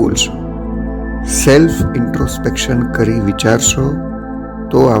ખોટું બોલશો. સેલ્ફ ઇન્ટ્રોસ્પેક્શન કરી વિચારશો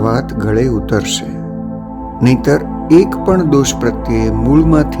તો આ વાત ગળે ઉતરશે. નહીતર એક પણ દોષ પ્રત્યે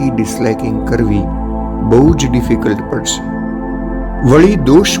મૂળમાંથી ડિસલાઇકિંગ કરવી બહુ જ ડિફિકલ્ટ પડશે. વળી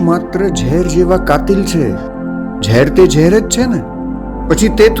દોષ માત્ર ઝેર જેવા કાતિલ છે. ઝેર તે ઝેર જ છે ને,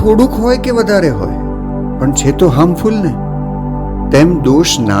 પછી તે થોડુંક હોય કે વધારે હોય, પણ છે તો હાર્મફુલ ને. તેમ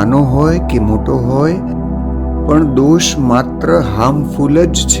દોષ નાનો હોય કે મોટો હોય, પણ દોષ માત્ર હાર્મફુલ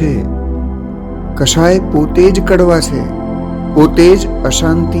જ છે. કશાય પોતે જ કડવા છે, પોતે જ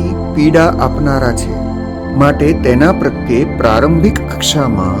અશાંતિ પીડા આપનારા છે. માટે તેના પ્રત્યે પ્રારંભિક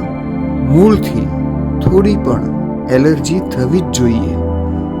કક્ષામાં મૂળથી થોડી પણ એલર્જી થવી જ જોઈએ.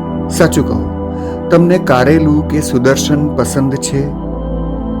 સાચું કહો, તમને કારેલું કે સુદર્શન પસંદ છે?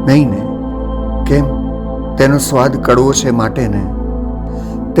 નહીં ને? કેમ? તેનો સ્વાદ કડવો છે માટે ને.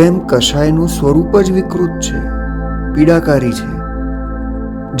 તેમ કશાયનું સ્વરૂપ જ વિકૃત છે, પીડાકારી છે.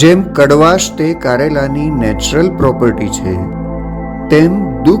 જેમ કડવાશ તે કારેલાની નેચરલ પ્રોપર્ટી છે, તેમ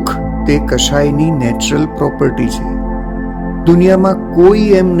દુઃખ તે કશાયની નેચરલ પ્રોપર્ટી છે. દુનિયામાં કોઈ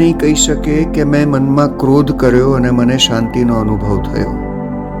એમ નહીં કહી શકે કે મેં મનમાં ક્રોધ કર્યો અને મને શાંતિનો અનુભવ થયો.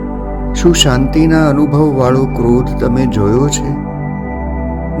 શું શાંતિના અનુભવ વાળો ક્રોધ તમે જોયો છે?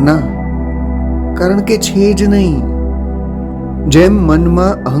 ના, કારણ કે છે જ નહીં. જેમ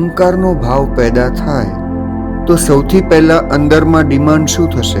મનમાં અહંકારનો ભાવ પેદા થાય તો સૌથી પહેલા અંદરમાં ડિમાન્ડ શું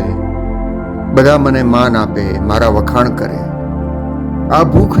થશે? બધા મને માન આપે, મારા વખાણ કરે. આ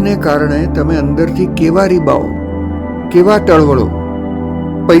ભૂખને કારણે તમે અંદરથી કેવા રીબાઓ, કેવા ટળવળો.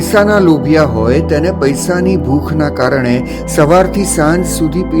 પૈસાના લોભિયા હોય તેને પૈસાની ભૂખના કારણે સવારથી સાંજ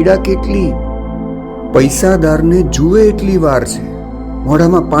સુધી પીડા કેટલી. પૈસાદારને જુએ એટલી વાર છે,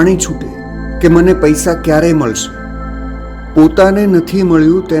 મોઢામાં પાણી છૂટે કે મને પૈસા ક્યારે મળશે. પોતાને નથી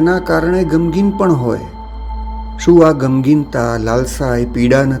મળ્યું તેના કારણે ગમગીન પણ હોય. શું આ ગમગીનતા, લાલસા એ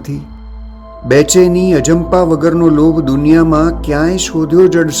પીડા નથી? બેચેની, અજંપા વગરનો લોભ દુનિયામાં ક્યાંય શોધ્યો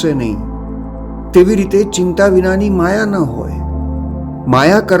જડશે નહીં. તેવી રીતે ચિંતા વિનાની માયા ન હોય.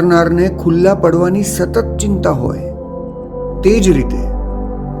 માયા કરનારને ખુલ્લા પડવાની સતત ચિંતા હોય. તે જ રીતે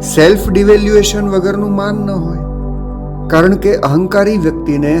સેલ્ફ ડિવેલ્યુએશન વગરનું માન ન હોય. કારણ કે અહંકારી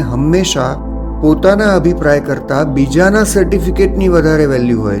વ્યક્તિને હંમેશા પોતાના અભિપ્રાય કરતાં બીજાના સર્ટિફિકેટની વધારે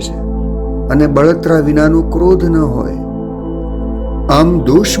વેલ્યુ હોય છે અને બળતરા વિનાનો ક્રોધ ન હોય. આમ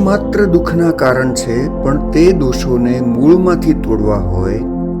દોષ માત્ર દુઃખના કારણ છે, પણ તે દોષોને મૂળમાંથી તોડવા હોય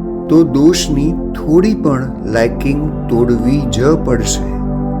તો દોષની થોડી પણ લાઇકિંગ તોડવી જ પડશે.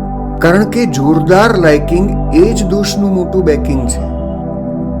 કારણ કે જોરદાર લાઇકિંગ એ જ દોષનું મોટું બેકિંગ છે.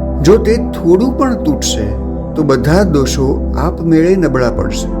 જો તે થોડું પણ તૂટશે તો બધા દોષો આપમેળે નબળા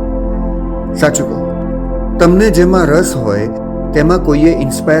પડશે. સાચું કહો, તમને જેમાં રસ હોય તેમાં કોઈએ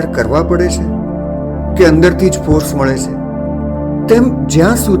ઇન્સ્પાયર કરવા પડે છે કે અંદરથી જ ફોર્સ મળે છે? તેમ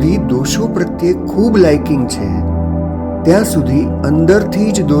જ્યાં સુધી દોષો પ્રત્યે ખૂબ લાઇકિંગ છે ત્યાં સુધી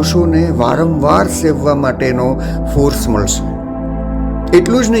અંદરથી જ દોષોને વારંવાર સેવવા માટેનો ફોર્સ મળશે.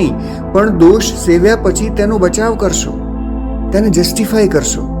 એટલું જ નહીં, પણ દોષ સેવ્યા પછી તેનો બચાવ કરશો, તેને જસ્ટિફાય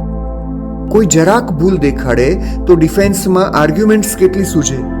કરશો. કોઈ જરાક ભૂલ દેખાડે તો ડિફેન્સમાં આર્ગ્યુમેન્ટ્સ કેટલી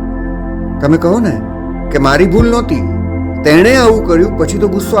સૂઝે. તમે કહો ને કે મારી ભૂલ નહોતી, તેણે આવું કર્યું, પછી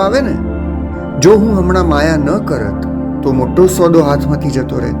તો ગુસ્સો આવે ને. જો હું હમણાં માયા ન કરત તો મોટો સોદો હાથમાંથી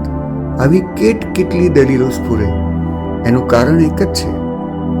જતો રહેત. આવી કેટલી દલીલો સ્ફુરે. એનું કારણ એક જ છે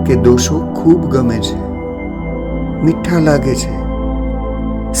કે દોષો ખૂબ ગમે છે, મીઠા લાગે છે,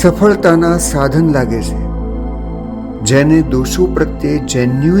 સફળતાના સાધન લાગે છે. જેને દોષો પ્રત્યે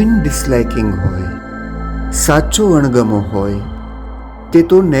જેન્યુઇન ડિસલાઇકિંગ હોય, સાચો અણગમો હોય, તે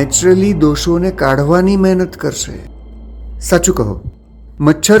તો નેચરલી દોષોને કાઢવાની મહેનત કરશે. સાચું કહો,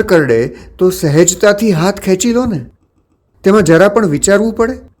 મચ્છર કરડે તો સહેજતાથી હાથ ખેંચી લો ને, તેમાં જરા પણ વિચારવું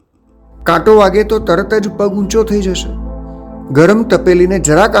પડે? કાંટો વાગે તો તરત જ પગ ઊંચો થઈ જશે. ગરમ તપેલીને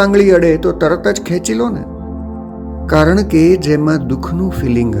જરાક આંગળી અડે તો તરત જ ખેંચી લો ને. કારણ કે જેમાં દુઃખનું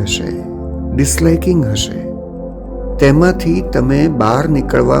ફિલિંગ હશે, ડિસલાઇકિંગ હશે, તેમાંથી તમે બહાર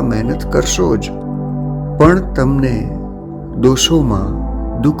નીકળવા મહેનત કરશો જ, પણ તમને દોષોમાં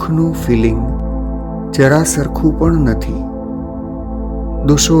દુઃખનું ફિલિંગ જરા સરખું પણ નથી.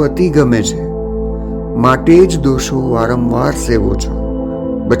 દોષો અતિ ગમે છે, માટે જ દોષો વારંવાર સેવો છો,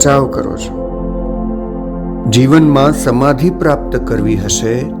 બચાવ કરો છો. જીવનમાં સમાધિ પ્રાપ્ત કરવી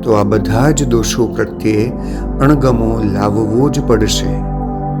હશે તો આ બધા જ દોષો પ્રત્યે અણગમો લાવવો જ પડશે.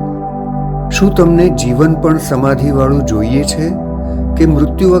 શું તમને જીવન પણ સમાધિવાળું જોઈએ છે કે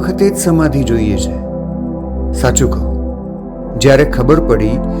મૃત્યુ વખતે જ સમાધિ જોઈએ છે? સાચું કહો, જ્યારે ખબર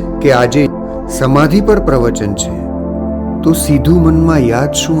પડી કે આજે સમાધિ પર પ્રવચન છે તો સીધું મનમાં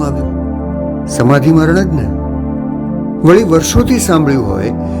યાદ શું આવ્યું? સમાધિ મરણ જ ને. વળી વર્ષોથી સાંભળ્યું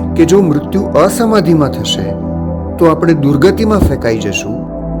હોય કે જો મૃત્યુ અસમાધિમાં થશે તો આપણે દુર્ગતિમાં ફેંકાઈ જશું.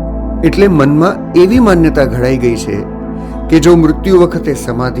 એટલે મનમાં એવી માન્યતા ઘડાઈ ગઈ છે કે જો મૃત્યુ વખતે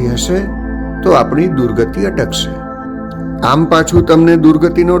સમાધિ હશે તો આપણી દુર્ગતિ અટકશે. આમ પાછું તમને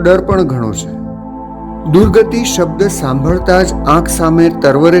દુર્ગતિનો ડર પણ ઘણો છે. દુર્ગતિ શબ્દ સાંભળતા જ આંખ સામે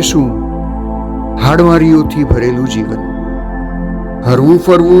તરવરે શું? હાડમારીઓથી ભરેલું જીવન. હરવું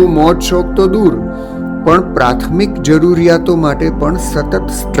ફરવું, મોજ શોખ તો દૂર, પણ પ્રાથમિક જરૂરિયાતો માટે પણ સતત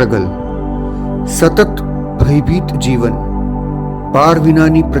સ્ટ્રગલ, સતત ભયભીત જીવન, પાર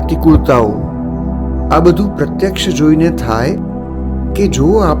વિનાની પ્રતિકૂળતાઓ. આ બધું પ્રત્યક્ષ જોઈને થાય કે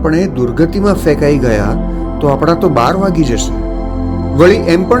જો આપણે દુર્ગતિમાં ફેંકાઈ ગયા તો આપણા તો 12 વાગી જશે. વળી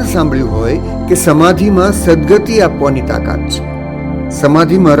એમ પણ સાંભળ્યું હોય કે સમાધિમાં સદગતિ આપવાની તાકાત છે.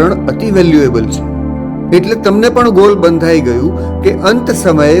 સમાધિ મરણ અતિ વેલ્યુએબલ છે. એટલે તમને પણ ગોલ બંધાઈ ગયું કે અંત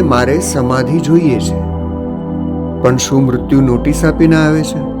સમયે મારે સમાધિ જોઈએ છે. પણ શું મૃત્યુ નોટિસ આપીને આવે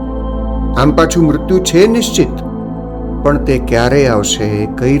છે? આમ પાછું મૃત્યુ છે નિશ્ચિત, પણ તે ક્યારે આવશે,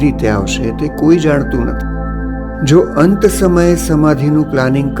 કઈ રીતે આવશે તે કોઈ જાણતું નથી. જો અંત સમયે સમાધિનું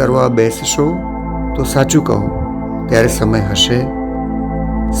પ્લાનિંગ કરવા બેસશો તો સાચું કહો, ત્યારે સમય હશે,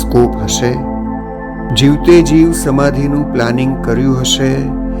 સ્કોપ હશે. જીવતે જીવ સમાધિનું પ્લાનિંગ કર્યું હશે,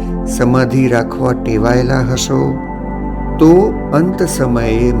 સમાધિ રાખવા ટેવાયેલા હશો તો અંત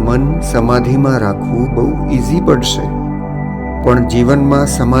સમયે મન સમાધિમાં રાખવું બહુ ઇઝી પડશે. પણ જીવનમાં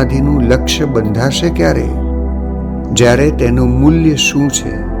સમાધિનું લક્ષ્ય બંધાશે ક્યારે? જ્યારે તેનું મૂલ્ય શું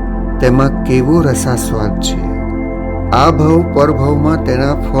છે, તેમાં કેવો રસાસ્વાદ છે, આ ભવ પરભવમાં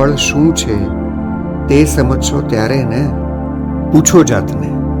તેના ફળ શું છે તે સમજશો ત્યારે ને. પૂછો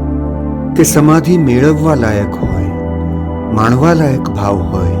જાતને કે સમાધિ મેળવવા લાયક હોય, માણવા લાયક ભાવ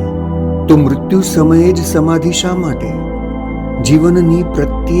હોય તો મૃત્યુ સમયે જ સમાધિ શા માટે? જીવનની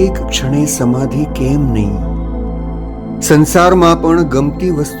પ્રત્યેક ક્ષણે સમાધિ કેમ નહીં? સંસારમાં પણ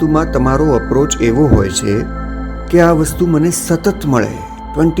ગમતી વસ્તુમાં તમારો અપ્રોચ એવો હોય છે કે આ વસ્તુ મને સતત મળે,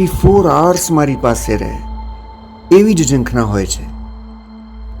 24 hours મારી પાસે રહે, એવી જ ઝંખના હોય છે.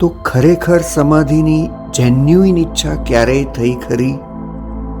 તો ખરેખર સમાધિની જેન્યુઇન ઈચ્છા ક્યારેય થઈ ખરી?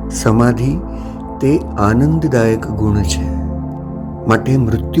 સમાધિ તે આનંદદાયક ગુણ છે. માટે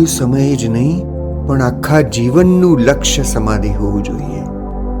મૃત્યુ સમયે જ નહીં પણ આખા જીવનનું લક્ષ્ય સમાધિ હોવું જોઈએ.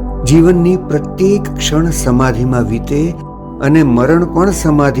 જીવનની પ્રત્યેક ક્ષણ સમાધિમાં વીતે અને મરણ પણ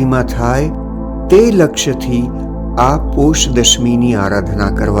સમાધિમાં થાય, તે લક્ષ્યથી આ પોષ દશમીની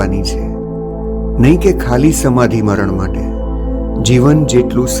આરાધના કરવાની છે. નહીં કે ખાલી સમાધિ મરણ માટે. જીવન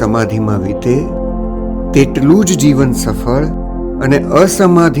જેટલું સમાધિમાં વીતે તેટલું જ જીવન સફળ, અને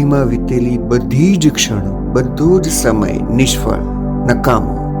અસમાધિમાં વીતેલી બધી જ ક્ષણ, બધો જ સમય નિષ્ફળ,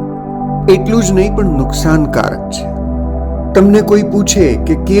 નકામો. એટલું જ નહીં પણ નુકસાનકારક છે. તમને કોઈ પૂછે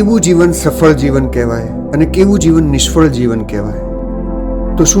કે કેવું જીવન સફળ જીવન કહેવાય અને કેવું જીવન નિષ્ફળ જીવન કહેવાય,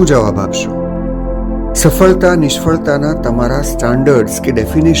 તો શું જવાબ આપશો? સફળતા નિષ્ફળતાના તમારા સ્ટાન્ડર્ડ્સ કે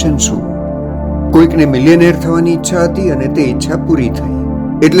ડેફિનેશન શું? કોઈકને મિલિયનેર થવાની ઈચ્છા હતી અને તે ઈચ્છા પૂરી થઈ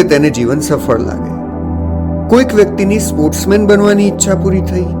એટલે તેને જીવન સફળ લાગે. કોઈક વ્યક્તિની સ્પોર્ટ્સમેન બનવાની ઈચ્છા પૂરી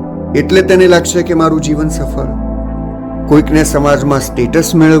થઈ એટલે તેને લાગશે કે મારું જીવન સફળ. કોઈકને સમાજમાં સ્ટેટસ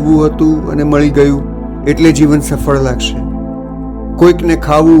મેળવવું હતું અને મળી ગયું એટલે જીવન સફળ લાગશે. કોઈકને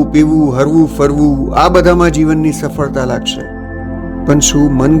ખાવું પીવું હરવું ફરવું આ બધામાં જીવનની સફળતા લાગશે. પણ શું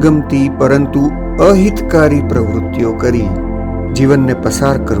મનગમતી પરંતુ અહિતકારી પ્રવૃત્તિઓ કરી જીવનને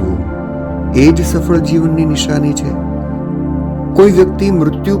પસાર કરવું એ જ સફળ જીવનની નિશાની છે? કોઈ વ્યક્તિ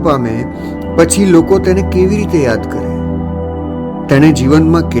મૃત્યુ પામે પછી લોકો તેને કેવી રીતે યાદ કરે? તેણે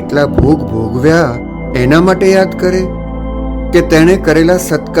જીવનમાં કેટલા ભોગ ભોગવ્યા એના માટે યાદ કરે કે તેણે કરેલા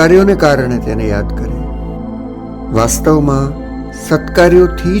સત્કાર્યોને કારણે તેને યાદ કરે? વાસ્તવમાં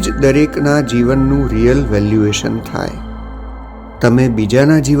સત્કાર્યોથી જ દરેકના જીવનનું રિયલ વેલ્યુએશન થાય. તમે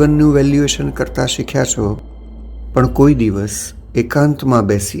બીજાના જીવનનું વેલ્યુએશન કરતા શીખ્યા છો, પણ કોઈ દિવસ એકાંતમાં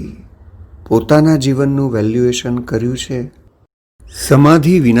બેસી પોતાના જીવનનું વેલ્યુએશન કર્યું છે?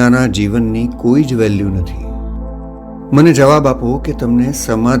 સમાધિ વિનાના જીવનની કોઈ જ વેલ્યુ નથી. મને જવાબ આપો કે તમને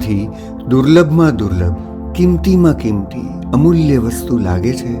સમાધિ દુર્લભમાં દુર્લભ, કિંમતીમાં કિંમતી, અમૂલ્ય વસ્તુ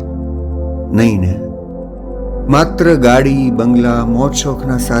લાગે છે? નહીં ને? માત્ર ગાડી, બંગલા, મોજ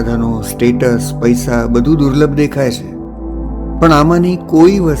શોખના સાધનો, સ્ટેટસ, પૈસા બધું દુર્લભ દેખાય છે, પણ આમાંની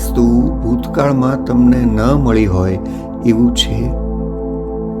કોઈ વસ્તુ ભૂતકાળમાં તમને ન મળી હોય એવું છે?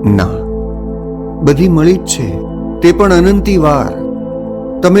 ના, બધી મળી જ છે, તે પણ અનંતી વાર.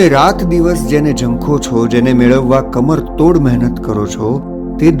 તમે રાત દિવસ જેને ઝંખો છો, જેને મેળવવા કમર તોડ મહેનત કરો છો,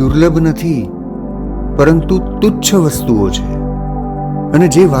 તે દુર્લભ નથી, પરંતુ તુચ્છ વસ્તુઓ છે. અને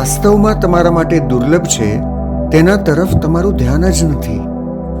જે વાસ્તવમાં તમારા માટે દુર્લભ છે તેના તરફ તમારું ધ્યાન જ નથી.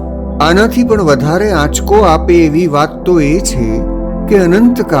 આનાથી પણ વધારે આંચકો આપે એવી વાત તો એ છે કે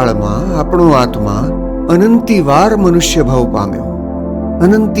અનંતકાળમાં આપણો આત્મા અનંતિવાર મનુષ્ય ભાવ પામ્યો,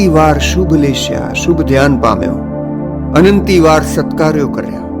 અનંતિવાર શુભ લેશ્યા, શુભ ધ્યાન પામ્યો, અનંતિવાર સત્કાર્યો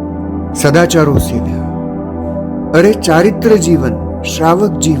કર્યા, સદાચારો સેવ્યા. અરે ચારિત્ર જીવન,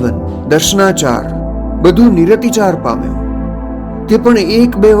 શ્રાવક જીવન, દર્શનાચાર બધું નિરતિચાર પામ્યો. તે પણ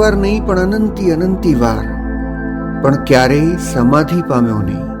એક બે વાર નહીં, પણ અનંતી વાર. પણ ક્યારેય સમાધિ પામ્યો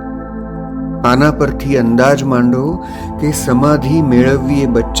નહીં. આના પરથી અંદાજ માંડો કે સમાધિ મેળવવી એ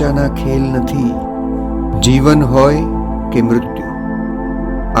બચ્ચાના ખેલ નથી. જીવન હોય કે મૃત્યુ,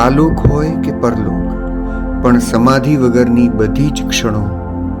 આલોક હોય કે પરલોક, પણ સમાધિ વગરની બધી જ ક્ષણો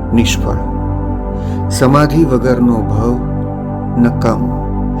નિષ્ફળ. સમાધિ વગરનો ભવ નકામો.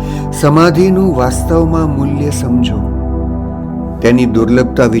 સમાધિનું વાસ્તવમાં મૂલ્ય સમજો, તેની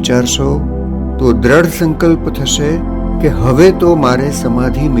દુર્લભતા વિચારશો તો દ્રઢ સંકલ્પ થશે કે હવે તો મારે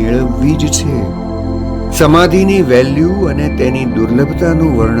સમાધિ મેળવવી જ છે. સમાધિની વેલ્યુ અને તેની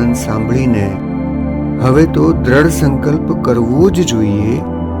દુર્લભતાનું વર્ણન સાંભળીને હવે તો દ્રઢ સંકલ્પ કરવો જ જોઈએ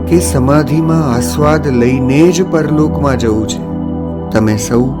કે સમાધિમાં આસ્વાદ લઈને જ પરલોકમાં જવું છે. તમે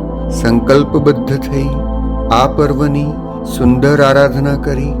સૌ સંકલ્પબદ્ધ થઈ આ પર્વની સુંદર આરાધના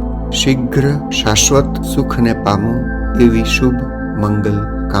કરી શીઘ્ર શાશ્વત સુખને પામો એવી શુભ મંગલ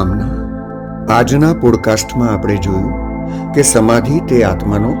કામના. આજના પોડકાસ્ટમાં આપણે જોયું કે સમાધિ તે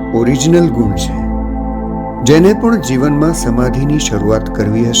આત્માનો ઓરિજિનલ ગુણ છે. જેને પણ જીવનમાં સમાધિની શરૂઆત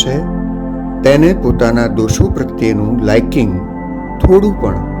કરવી હશે તેને પોતાના દોષો પ્રત્યેનું લાઇકિંગ થોડું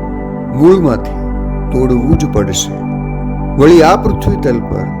પણ મૂળમાંથી તોડવું જ પડશે. વળી આ પૃથ્વી તલ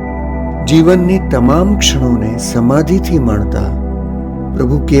પર જીવનની તમામ ક્ષણોને સમાધિથી માણતા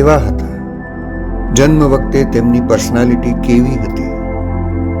પ્રભુ કેવા હતા? જન્મ વખતે તેમની પર્સનાલિટી કેવી હતી?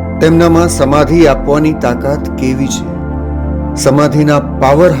 તેમનામાં સમાધિ આપવાની તાકાત કેવી છે? સમાધિના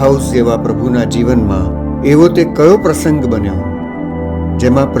પાવર હાઉસ જેવા પ્રભુના જીવનમાં એવો તે કયો પ્રસંગ બન્યો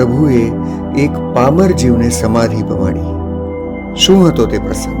જેમાં પ્રભુએ એક પામર જીવને સમાધિ પમાડી? શું હતો તે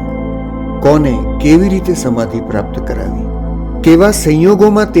પ્રસંગ? કોને કેવી રીતે સમાધિ પ્રાપ્ત કરાવી? કેવા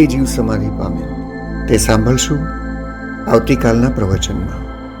સંયોગોમાં તે જીવ સમાધિ પામ્યો? તે સાંભળશું આવતીકાલના પ્રવચનમાં.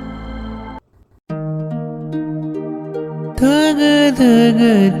 धग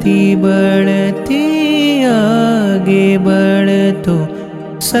धगती बढ़ती आगे बढ़तो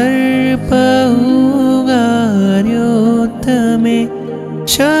सर्प उगार्यो तमे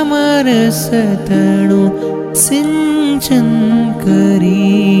समरस तणु सिंचन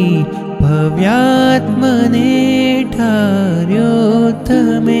करी भव्यात्मने ठार्यो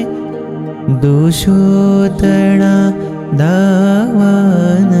तमे दोषो तणा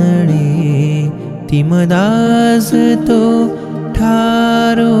दावानडे तिमदास तो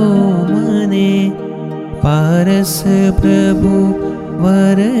ठारो पारस प्रभु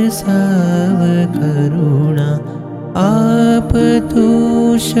वरसाव करुणा, आप तू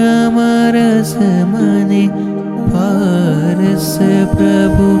क्षमारस मने, पारस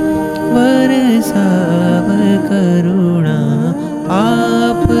प्रभु वरसाव करुणा,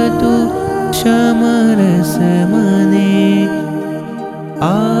 आप तू क्षमारस मने,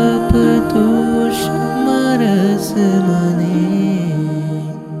 आप तू क्षमारस मने।